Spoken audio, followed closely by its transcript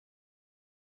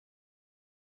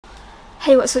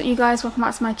Hey, what's up you guys, welcome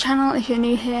back to my channel. If you're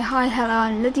new here, hi, hello,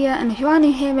 I'm Lydia, and if you are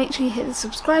new here, make sure you hit the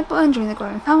subscribe button, join the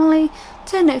growing family,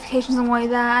 turn notifications on while you're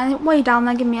there, and while you're down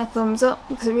there, give me a thumbs up,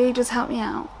 because it really does help me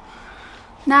out.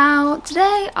 Now,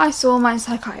 today I saw my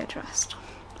psychiatrist,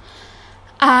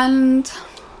 and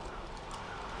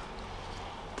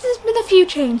there's been a few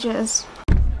changes.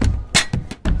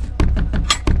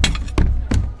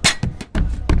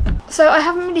 So I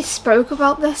haven't really spoke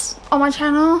about this on my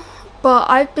channel, but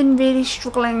I've been really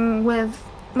struggling with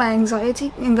my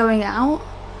anxiety and going out.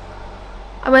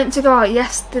 I went to go out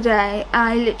yesterday and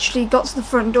I literally got to the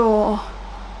front door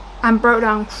and broke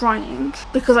down crying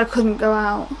because I couldn't go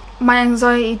out. My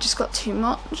anxiety just got too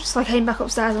much, so I came back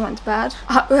upstairs and went to bed.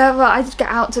 However, I did get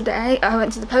out today. I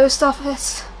went to the post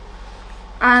office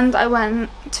and I went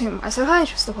to my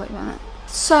psychiatrist appointment.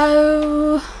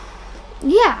 So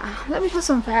yeah, let me put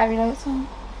some fairy notes on.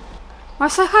 My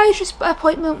psychiatrist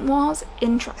appointment was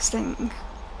interesting.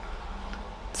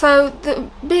 So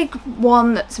the big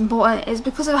one that's important is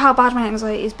because of how bad my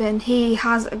anxiety has been, he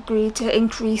has agreed to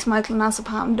increase my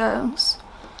clonazepam dose.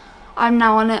 I'm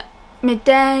now on it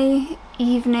midday,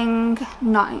 evening,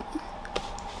 night.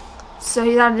 So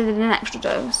he's added in an extra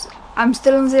dose. I'm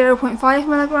still on 0.5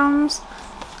 milligrams,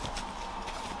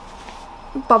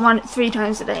 but I'm on it 3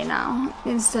 times a day now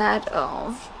instead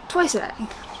of twice a day.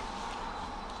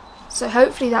 So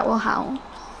hopefully that will help.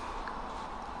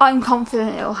 I'm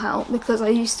confident it will help because I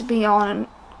used to be on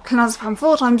clonazepam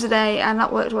 4 times a day and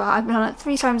that worked well. I've been on it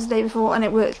 3 times a day before and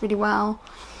it worked really well.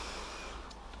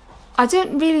 I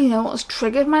don't really know what's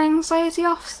triggered my anxiety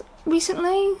off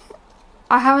recently.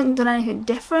 I haven't done anything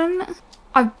different.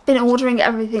 I've been ordering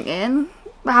everything in.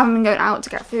 I haven't been going out to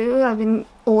get food. I've been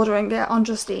ordering it on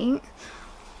Just Eat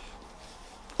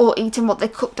or eating what they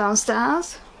cook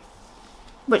downstairs,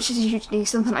 which is usually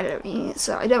something I don't eat,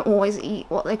 so I don't always eat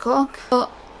what they cook.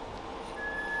 But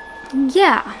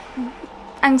yeah,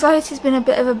 anxiety's been a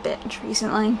bit of a bitch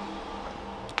recently.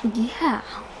 Yeah,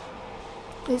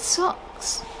 it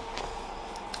sucks.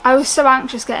 I was so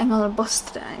anxious getting on a bus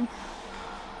today.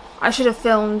 I should have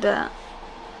filmed it.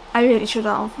 I really should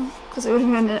have, because it would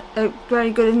have been a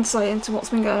very good insight into what's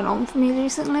been going on for me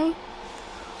recently.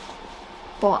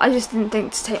 But I just didn't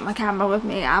think to take my camera with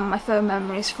me and my phone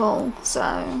memory's full,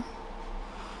 so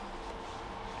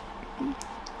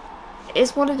it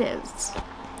is what it is.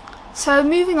 So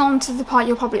moving on to the part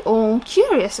you're probably all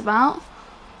curious about,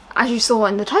 as you saw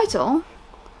in the title,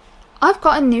 I've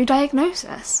got a new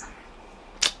diagnosis.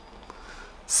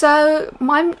 So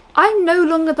I'm no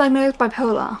longer diagnosed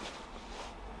bipolar.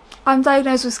 I'm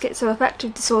diagnosed with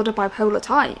schizoaffective disorder bipolar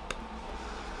type.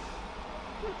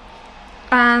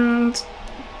 And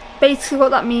basically what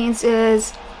that means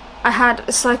is I had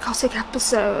a psychotic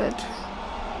episode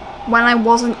when I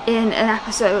wasn't in an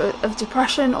episode of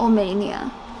depression or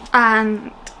mania.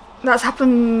 And that's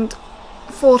happened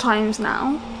 4 times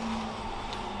now.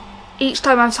 Each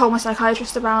time I've told my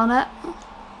psychiatrist about it.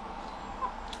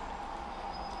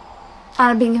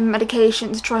 And I've been given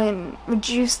medication to try and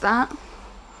reduce that.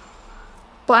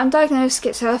 But I'm diagnosed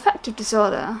with schizoaffective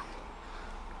disorder.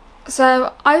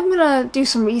 So I'm gonna do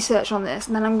some research on this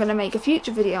and then I'm gonna make a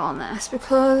future video on this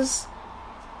because,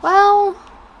 well,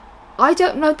 I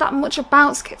don't know that much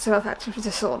about schizoaffective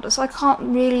disorder, so I can't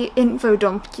really info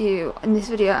dump you in this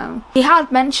video. He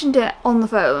had mentioned it on the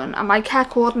phone and my care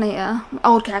coordinator, my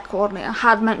old care coordinator,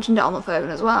 had mentioned it on the phone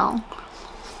as well.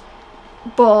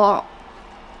 But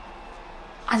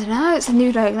I don't know, it's a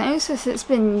new diagnosis. It's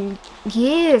been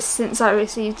years since I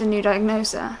received a new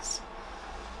diagnosis.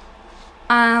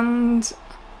 And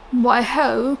what I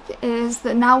hope is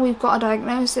that now we've got a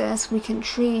diagnosis, we can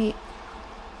treat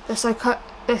the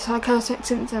psychotic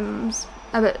symptoms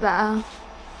a bit better.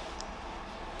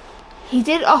 He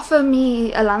did offer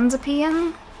me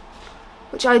olanzapine,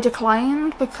 which I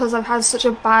declined because I've had such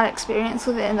a bad experience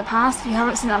with it in the past. If you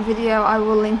haven't seen that video, I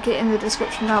will link it in the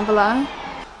description down below.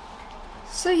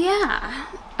 So yeah,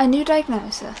 a new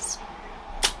diagnosis.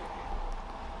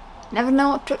 Never know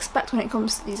what to expect when it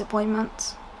comes to these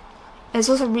appointments. It's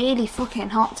also really fucking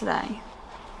hot today.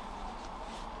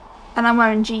 And I'm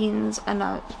wearing jeans and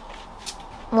a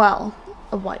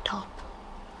white top.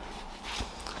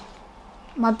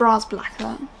 My bra's black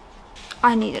though.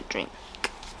 I need a drink.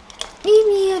 Give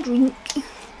me a drink.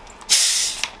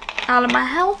 Out of my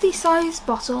healthy sized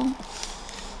bottle.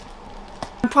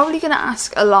 I'm probably going to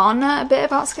ask Alana a bit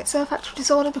about schizoaffective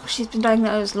disorder because she's been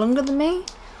diagnosed longer than me.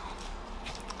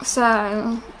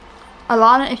 So,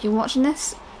 Alana, if you're watching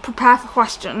this, prepare for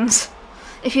questions.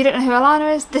 If you don't know who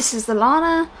Alana is, this is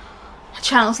Alana. Her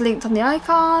channel's linked on the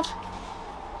iCard.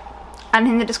 and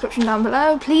in the description down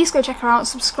below. Please go check her out,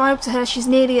 subscribe to her. She's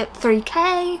nearly at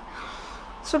 3k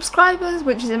subscribers,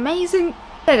 which is amazing.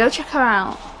 Yeah, go check her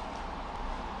out.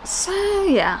 So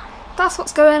yeah, that's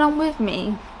what's going on with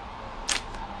me.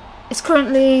 It's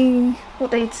currently,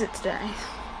 what date is it today?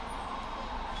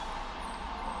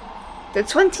 The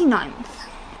 29th.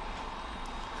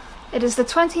 It is the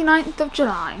 29th of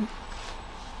July.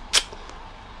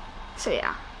 So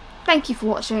yeah, thank you for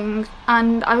watching,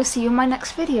 and I will see you in my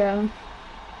next video.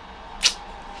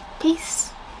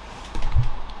 Peace.